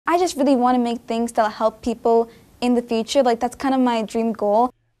I just really want to make things that'll help people in the future. Like, that's kind of my dream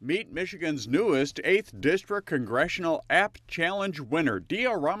goal. Meet Michigan's newest 8th District Congressional App Challenge winner, Dia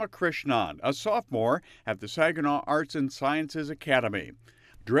Ramakrishnan, a sophomore at the Saginaw Arts and Sciences Academy.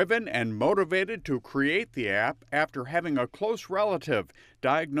 Driven and motivated to create the app after having a close relative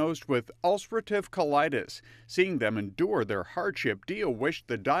diagnosed with ulcerative colitis. Seeing them endure their hardship, Dia wished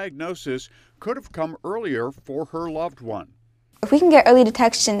the diagnosis could have come earlier for her loved one. If we can get early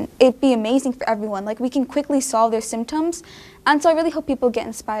detection, it'd be amazing for everyone. Like, we can quickly solve their symptoms, and so I really hope people get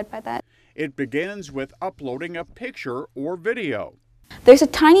inspired by that. It begins with uploading a picture or video. There's a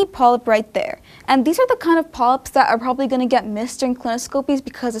tiny polyp right there, and these are the kind of polyps that are probably going to get missed during colonoscopies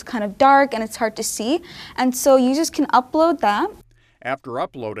because it's kind of dark and it's hard to see, and so users can upload that. After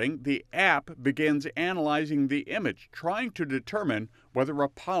uploading, the app begins analyzing the image, trying to determine whether a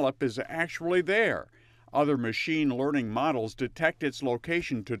polyp is actually there. Other machine learning models detect its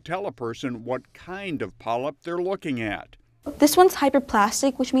location to tell a person what kind of polyp they're looking at. This one's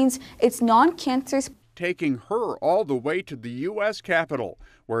hyperplastic, which means it's non-cancerous. Taking her all the way to the U.S. Capitol,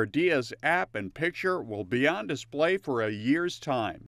 where Dia's app and picture will be on display for a year's time.